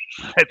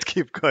 Let's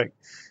keep going.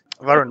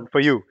 Varun, for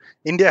you,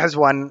 India has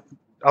won,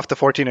 of the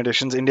 14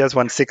 editions, India has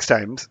won 6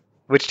 times.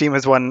 Which team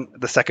has won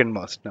the second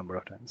most number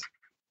of times?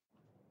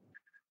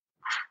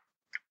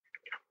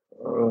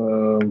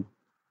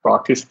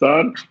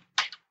 Pakistan.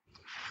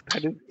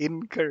 That is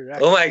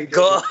incorrect. Oh my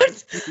God.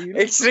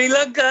 It's Sri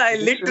Lanka. I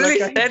literally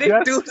said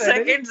it 2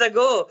 seconds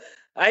ago.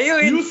 Are you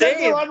insane? You said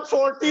they won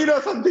 14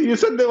 or something. You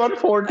said they won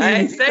 14.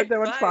 I You said they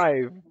won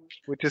 5,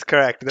 which is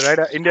correct. The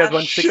right, India has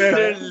won 6 times.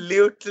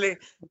 Absolutely.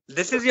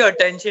 This is your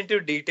attention to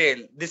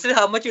detail. This is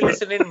how much you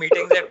listen in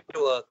meetings at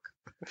work.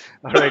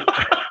 All right.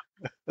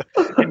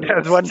 India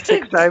has won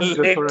 6 times.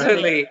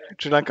 Literally.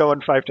 Sri Lanka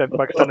won 5 times.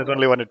 Pakistan has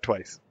only won it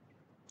twice.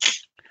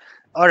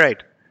 All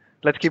right.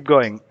 Let's keep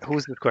going.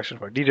 Who's this question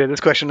for? DJ, this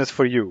question is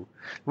for you.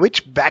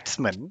 Which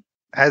batsman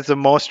has the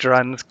most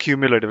runs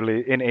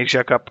cumulatively in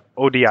Asia Cup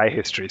ODI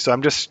history? So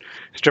I'm just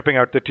stripping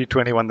out the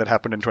T21 that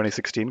happened in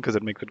 2016 because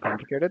it makes it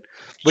complicated.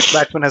 Which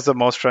batsman has the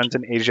most runs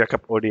in Asia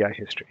Cup ODI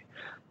history?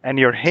 And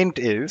your hint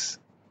is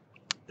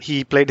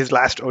he played his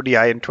last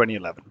ODI in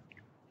 2011.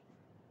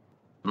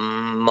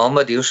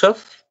 Mohammad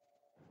Yusuf?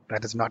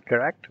 That is not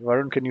correct.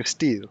 Varun, can you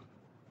steal?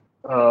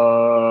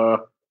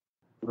 Rahul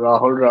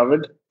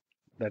Dravid.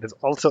 That is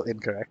also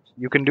incorrect.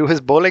 You can do his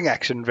bowling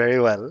action very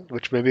well,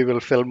 which maybe we'll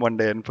film one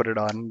day and put it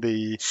on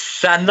the...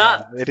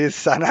 Sanath. It is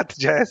Sanath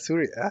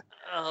Jayasuriya,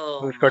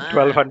 who's got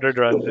 1,200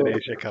 runs in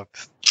Asia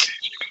Cups.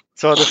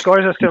 So the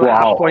scores are still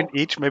half point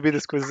each. Maybe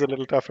this quiz is a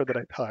little tougher than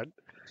I thought.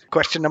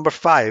 Question number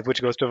 5,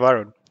 which goes to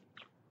Varun.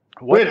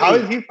 Wait, how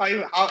is he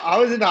 5?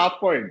 How is it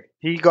half point?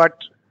 He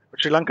got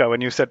Sri Lanka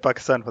when you said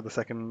Pakistan for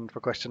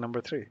question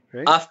number 3,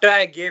 right? After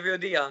I gave you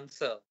the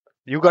answer.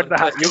 You got a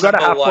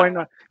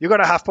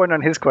half point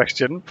on his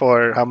question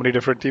for how many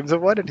different teams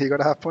have won, and he got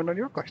a half point on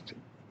your question.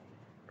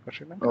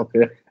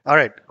 Okay. All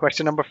right.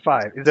 Question number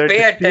 5. Is there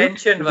Pay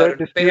attention,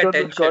 Varun. Pay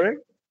attention. Scoring?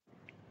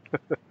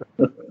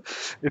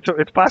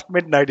 It's past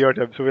midnight your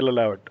time, so we'll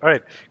allow it. All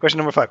right. Question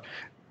number 5.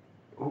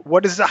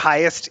 What is the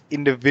highest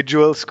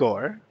individual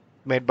score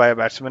made by a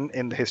batsman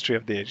in the history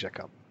of the Asia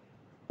Cup?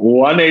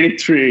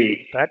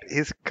 183. That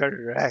is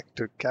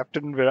correct.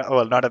 Captain Virat,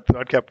 well, not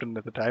captain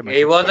at the time.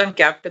 He wasn't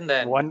captain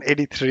then.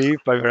 183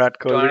 by Virat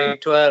Kohli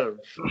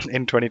 2012.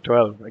 in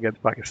 2012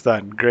 against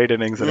Pakistan. Great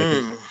innings, and I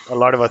think a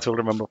lot of us will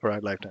remember for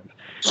our lifetimes.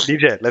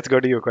 DJ, let's go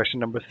to your question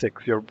number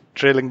 6. You're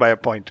trailing by a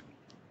point.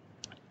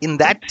 In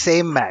that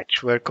same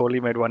match where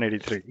Kohli made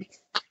 183,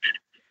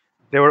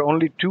 there were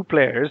only 2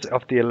 players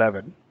of the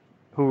 11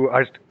 who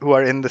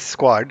are in the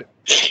squad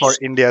for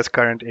India's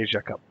current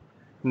Asia Cup.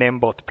 Name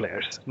both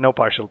players. No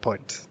partial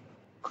points.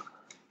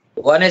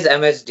 One is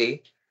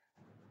MSD.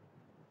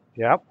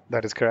 Yeah,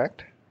 that is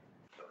correct.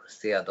 Who's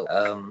the other?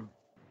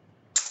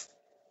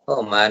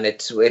 Oh man,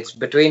 it's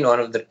between one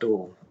of the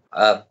 2.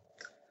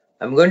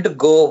 I'm going to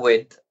go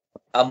with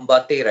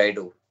Ambati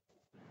Raidu.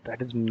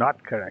 That is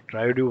not correct.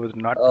 Raidu was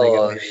not playing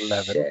in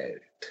 11.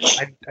 Shit.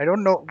 I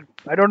don't know.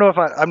 I don't know if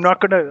I'm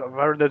not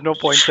gonna. There's no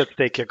points at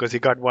stake here because he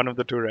got one of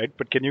the 2 right.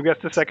 But can you guess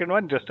the second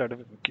one just out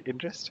of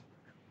interest?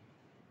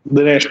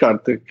 Dinesh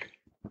Karthik.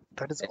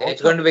 That is.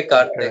 It's going to be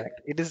Karthik.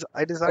 Correct. It is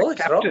our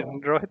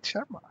captain Rohit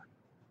Sharma.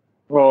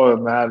 Oh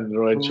man,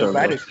 Rohit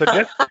Sharma. So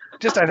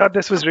just I thought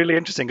this was really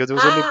interesting because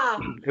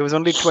it was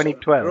only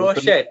 2012.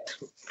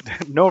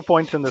 Rohit. No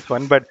points in this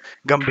one, but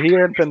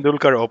Gambhir and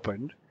Tendulkar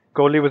opened.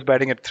 Kohli was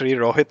batting at 3,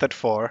 Rohit at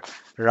 4,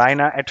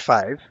 Raina at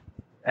 5,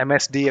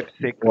 MSD at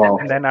 6,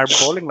 and then our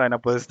bowling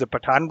lineup was the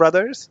Pathan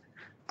brothers,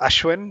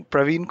 Ashwin,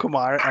 Praveen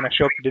Kumar, and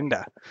Ashok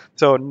Dinda.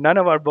 So none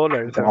of our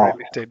bowlers have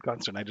really stayed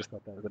constant. I just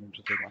thought that was an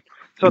interesting one.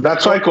 So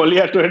that's why Kohli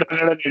had to hit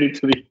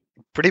 183.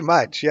 Pretty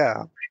much,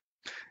 yeah.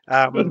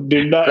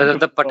 Dinda Because of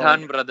the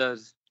Pathan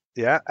brothers.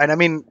 Yeah, and I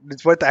mean,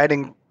 it's worth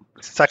adding,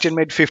 Sachin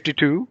made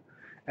 52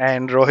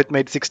 and Rohit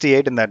made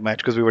 68 in that match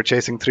because we were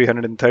chasing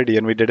 330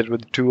 and we did it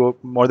with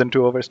more than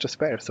 2 overs to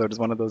spare. So it was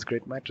one of those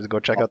great matches. Go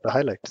check out the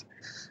highlights.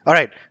 All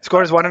right,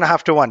 score is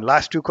 1.5 to 1.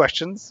 Last 2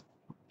 questions.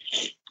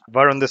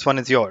 Varun, this one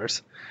is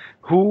yours.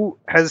 Who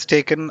has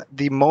taken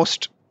the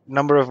most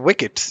number of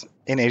wickets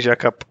in Asia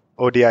Cup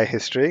ODI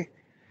history?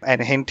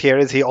 And hint here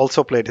is he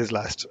also played his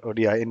last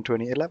ODI in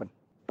 2011.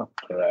 Oh,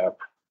 crap.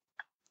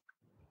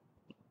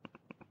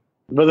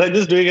 Was I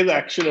just doing his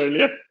action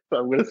earlier? So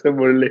I'm going to say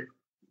Murli.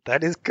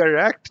 That is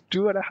correct.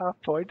 2.5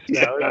 points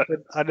now. Yeah. It's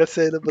an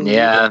unassailable lead,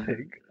 Yeah, I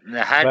think.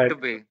 it had But to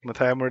be.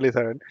 Muthaiya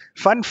Muralitharan.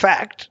 Fun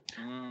fact.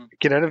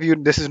 Can either of you,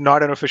 this is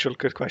not an official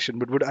question,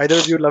 but would either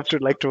of you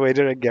like to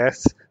wager a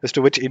guess as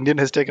to which Indian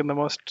has taken the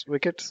most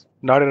wickets?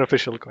 Not an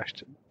official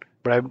question,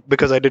 but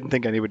because I didn't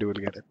think anybody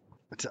would get it.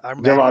 It's our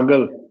man.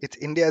 Javagal. It's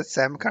India's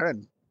Sam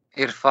Curran.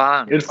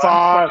 Irfan.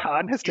 Irfan.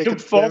 Pathan has He taken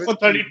took 4 for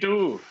 17.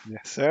 32.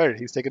 Yes, sir.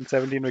 He's taken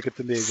 17 wickets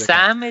in the Asia Cup.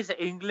 Sam is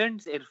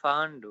England's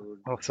Irfan, dude.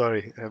 Oh,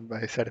 sorry,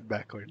 I said it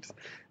backwards.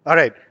 All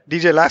right,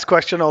 DJ. Last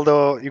question.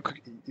 Although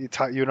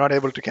you're not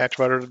able to catch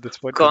Varun at this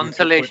point.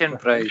 Consolation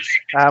prize.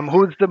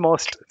 Who's the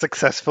most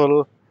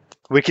successful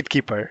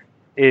wicketkeeper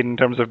in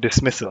terms of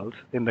dismissals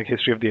in the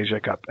history of the Asia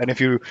Cup? And if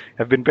you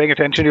have been paying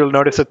attention, you'll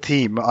notice a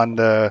theme on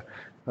the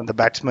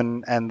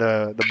batsmen and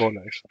the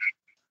bowlers.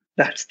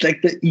 That's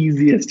like the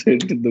easiest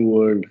hint in the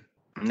world.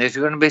 It's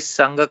going to be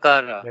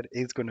Sangakkara. It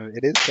is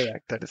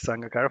correct. That is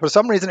Sangakkara. For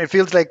some reason, it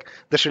feels like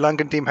the Sri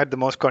Lankan team had the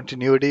most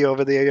continuity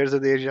over the years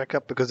of the Asia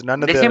Cup because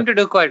They seem to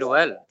do quite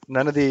well.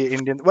 None of the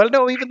Indians. Well,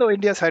 no, even though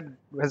India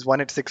has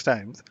won it 6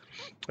 times.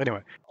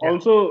 Anyway. Yeah.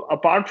 Also,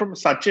 apart from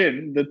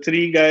Sachin, the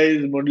 3 guys,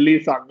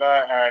 Murli,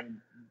 Sanga,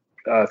 and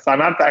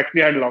Sanath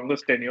actually had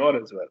longest tenure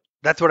as well.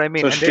 That's what I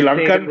mean. So and Sri they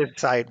Lankan, stayed on this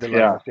side the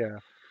longest. Yeah.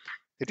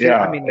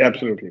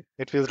 Absolutely.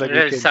 It feels like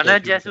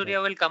Sanath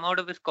Jayasuriya will come out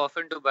of his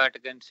coffin to bat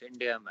against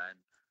India, man.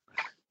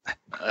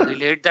 He'll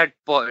hit that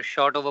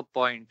shot of a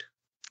point.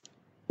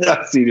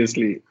 Yeah,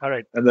 seriously. All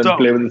right. And then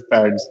play with his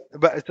pads.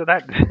 But so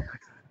that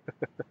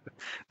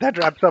that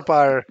wraps up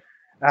our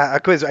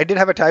quiz. I did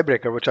have a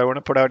tiebreaker, which I want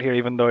to put out here,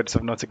 even though it's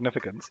of no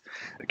significance.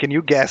 Can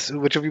you guess?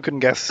 Which of you can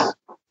guess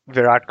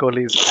Virat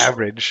Kohli's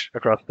average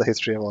across the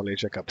history of all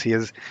Asia Cups? He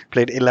has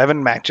played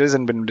 11 matches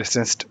and been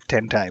dismissed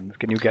 10 times.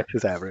 Can you guess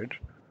his average?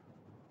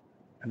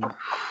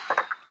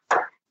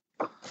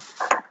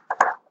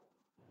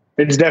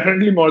 It's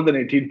definitely more than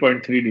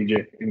 18.3,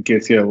 DJ, in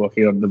case you're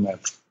working on the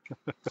maths.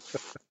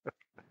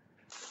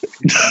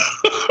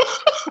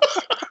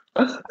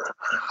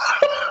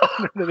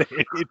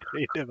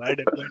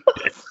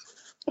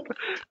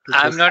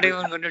 I'm not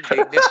even going to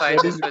dignify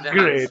this with an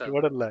great. answer.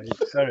 What a lie.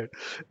 All right.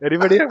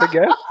 Anybody have a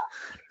guess?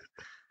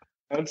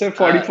 I would say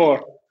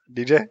 44.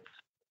 DJ?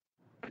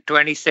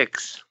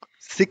 26.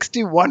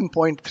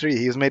 61.3.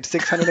 He's made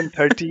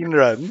 613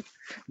 runs,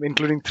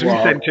 including 3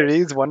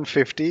 centuries,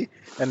 150,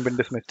 and been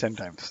dismissed 10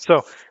 times.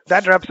 So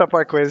that wraps up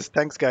our quiz.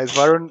 Thanks, guys.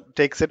 Varun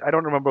takes it. I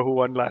don't remember who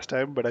won last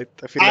time, but I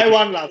feel like I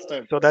won last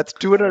time. So that's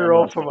 2 in a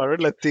row for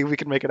Varun. Let's see if we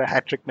can make it a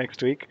hat trick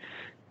next week.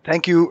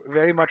 Thank you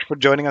very much for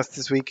joining us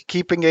this week.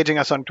 Keep engaging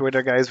us on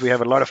Twitter, guys. We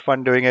have a lot of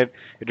fun doing it.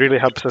 It really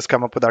helps us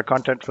come up with our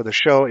content for the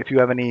show. If you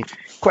have any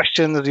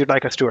questions you'd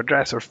like us to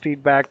address or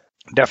feedback,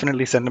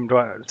 definitely send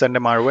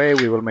them our way.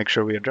 We will make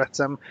sure we address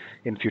them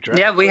in future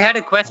episodes. We had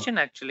a question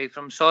actually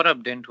from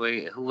Saurabh, didn't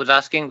we? Who was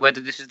asking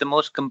whether this is the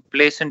most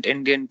complacent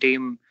Indian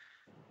team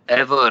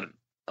ever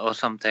or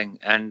something.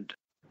 And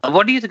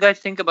what do you guys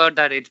think about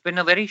that? It's been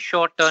a very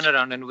short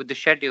turnaround, and with the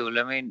schedule,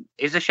 I mean,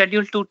 is the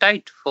schedule too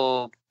tight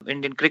for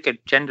Indian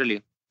cricket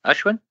generally?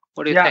 Ashwin,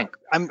 what do you think?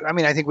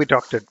 I think we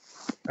talked it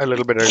a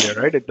little bit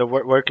earlier, right? The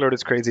workload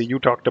is crazy. You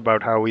talked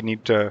about how we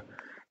need to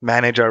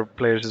manage our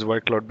players'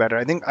 workload better.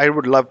 I think I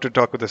would love to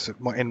talk with this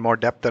in more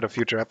depth at a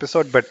future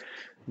episode, but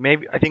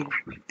I think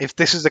if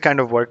this is the kind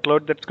of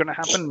workload that's going to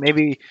happen,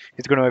 maybe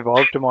it's going to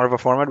evolve to more of a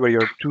format where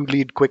your 2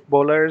 lead quick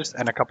bowlers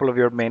and a couple of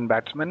your main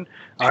batsmen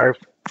are,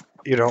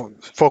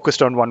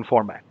 focused on one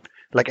format.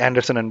 Like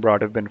Anderson and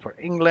Broad have been for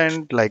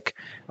England, like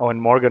Owen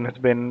Morgan has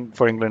been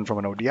for England from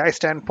an ODI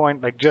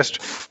standpoint. Like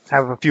just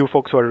have a few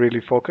folks who are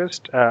really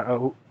focused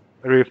on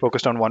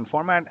one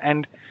format,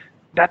 and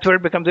that's where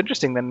it becomes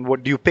interesting. Then,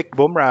 what do you pick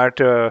Bumrah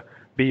to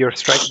be your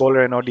strike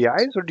bowler in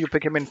ODIs, or do you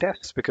pick him in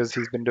tests because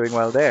he's been doing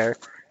well there?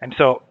 And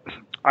so,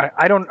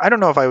 I don't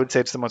know if I would say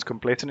it's the most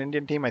complacent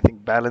Indian team. I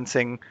think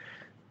balancing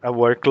a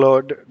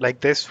workload like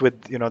this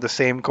with the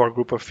same core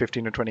group of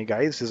 15 or 20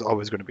 guys is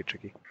always going to be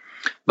tricky.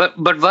 But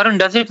Varun,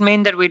 does it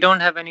mean that we don't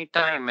have any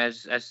time,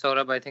 as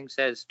Saurabh I think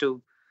says,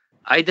 to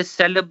either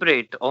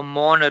celebrate or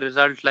mourn a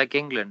result like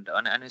England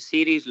and a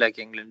series like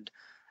England?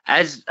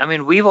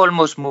 We've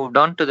almost moved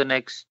on to the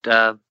next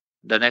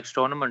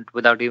tournament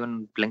without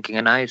even blinking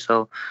an eye.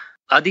 So,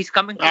 are these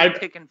coming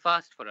thick and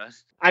fast for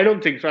us? I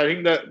don't think so. I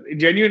think that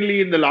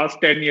genuinely in the last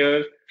 10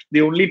 years,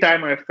 the only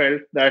time I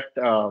felt that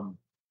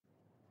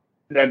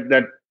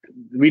that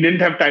we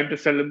didn't have time to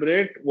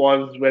celebrate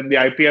was when the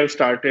IPL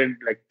started,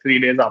 like 3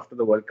 days after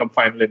the World Cup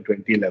final in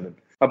 2011.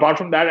 Apart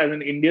from that, as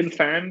an Indian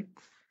fan,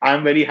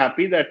 I'm very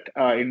happy that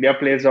India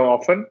plays so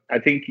often. I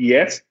think,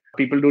 yes,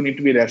 people do need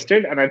to be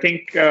rested. And I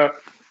think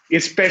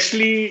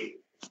especially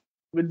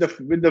with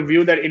the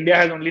view that India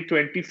has only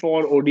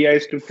 24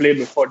 ODIs to play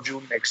before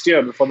June next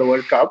year, before the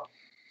World Cup,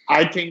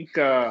 I think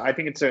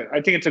it's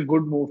a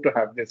good move to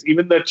have this.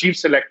 Even the chief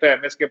selector,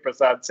 MSK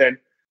Prasad, said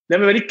they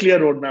have a very clear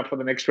roadmap for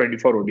the next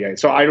 24 ODIs.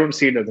 So I don't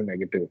see it as a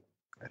negative.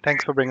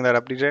 Thanks for bringing that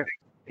up, DJ.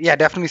 Yeah,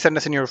 definitely send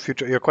us in your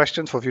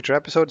questions for future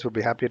episodes. We'll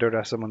be happy to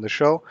address them on the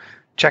show.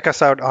 Check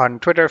us out on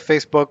Twitter,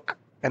 Facebook,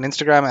 and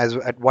Instagram as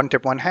at One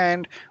Tip One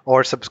Hand,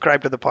 or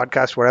subscribe to the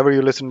podcast wherever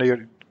you listen to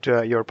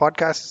your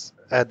podcasts.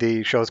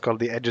 The show is called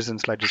the Edges and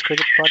Sledges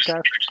Cricket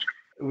Podcast.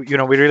 We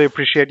really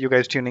appreciate you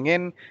guys tuning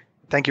in.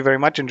 Thank you very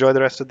much. Enjoy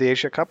the rest of the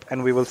Asia Cup,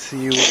 and we will see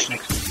you next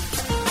week.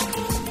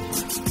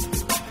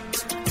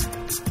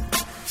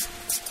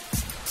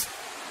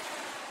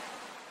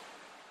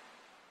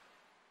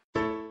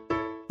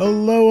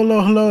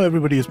 Hello,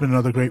 everybody. It's been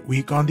another great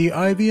week on the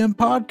IVM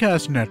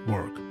Podcast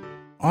Network.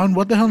 On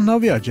What the Hell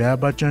Navya, Jaya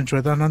Bachchan,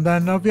 Shwetananda,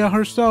 and Navya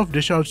herself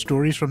dish out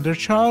stories from their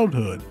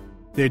childhood.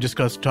 They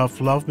discuss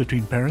tough love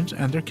between parents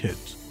and their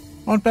kids.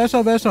 On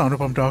Paisa Vaisa,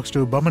 Anupam talks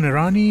to Baman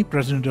Irani,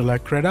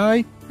 President-elect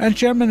Credai, and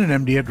Chairman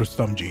and MD at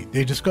Rustamji.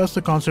 They discuss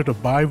the concept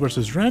of buy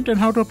versus rent and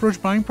how to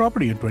approach buying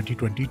property in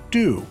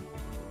 2022.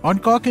 On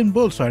Cock and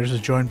Bull, Cyrus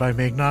is joined by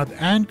Meghnad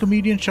and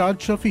comedian Shad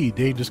Shafi.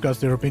 They discuss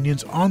their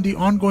opinions on the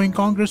ongoing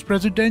Congress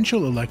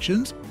presidential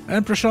elections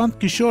and Prashant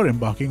Kishore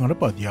embarking on a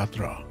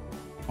Padyatra.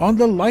 On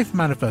the Life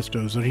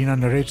Manifesto, Zarina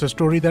narrates a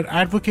story that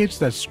advocates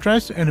that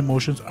stress and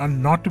emotions are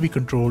not to be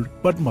controlled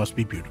but must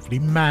be beautifully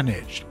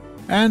managed.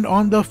 And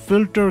on the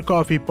Filter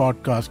Coffee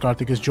podcast,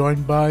 Karthik is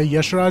joined by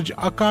Yashraj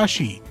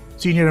Akashi,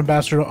 Senior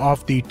Ambassador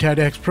of the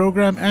TEDx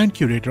program and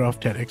Curator of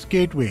TEDx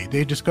Gateway.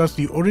 They discuss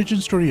the origin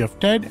story of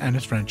TED and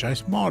its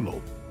franchise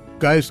model.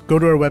 Guys, go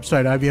to our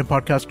website,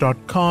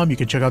 ivmpodcast.com. You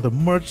can check out the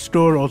merch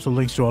store, also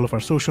links to all of our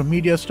social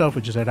media stuff,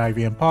 which is at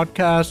IVM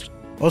Podcast.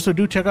 Also,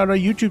 do check out our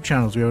YouTube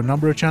channels. We have a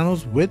number of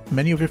channels with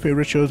many of your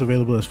favorite shows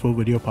available as full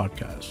video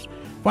podcasts.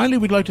 Finally,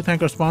 we'd like to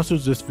thank our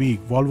sponsors this week,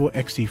 Volvo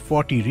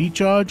XC40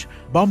 Recharge,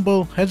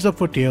 Bumble, Heads Up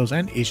for Tails,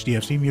 and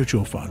HDFC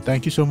Mutual Fund.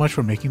 Thank you so much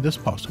for making this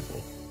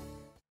possible.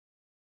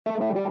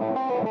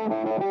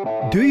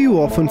 Do you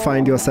often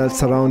find yourself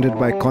surrounded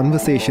by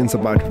conversations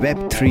about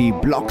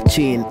Web3,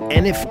 blockchain,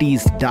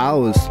 NFTs,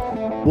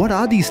 DAOs? What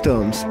are these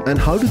terms and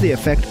how do they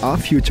affect our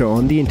future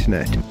on the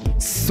internet?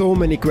 So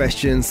many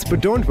questions,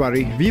 but don't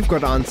worry, we've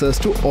got answers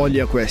to all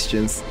your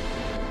questions.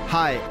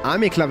 Hi,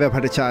 I'm Eklavya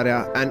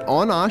Bhattacharya, and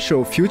on our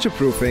show Future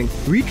Proofing,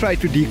 we try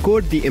to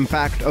decode the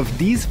impact of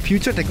these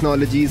future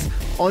technologies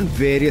on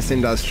various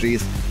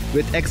industries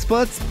with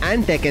experts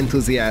and tech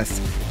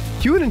enthusiasts.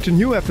 Tune into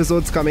new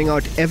episodes coming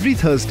out every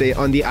Thursday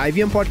on the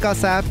IVM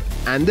Podcast app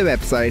and the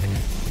website,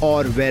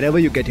 or wherever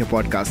you get your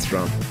podcasts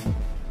from.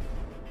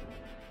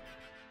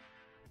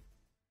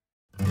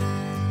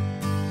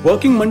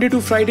 Working Monday to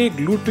Friday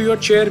glued to your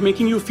chair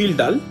making you feel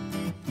dull?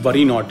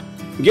 Worry not.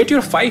 Get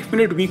your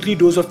 5-minute weekly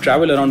dose of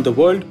travel around the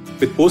world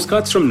with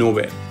postcards from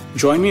nowhere.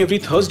 Join me every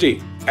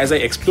Thursday as I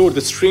explore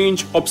the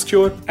strange,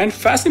 obscure, and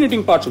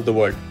fascinating parts of the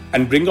world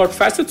and bring out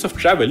facets of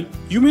travel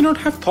you may not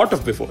have thought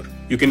of before.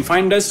 You can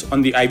find us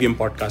on the IVM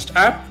Podcast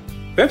app,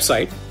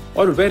 website,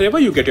 or wherever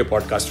you get your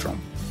podcast from.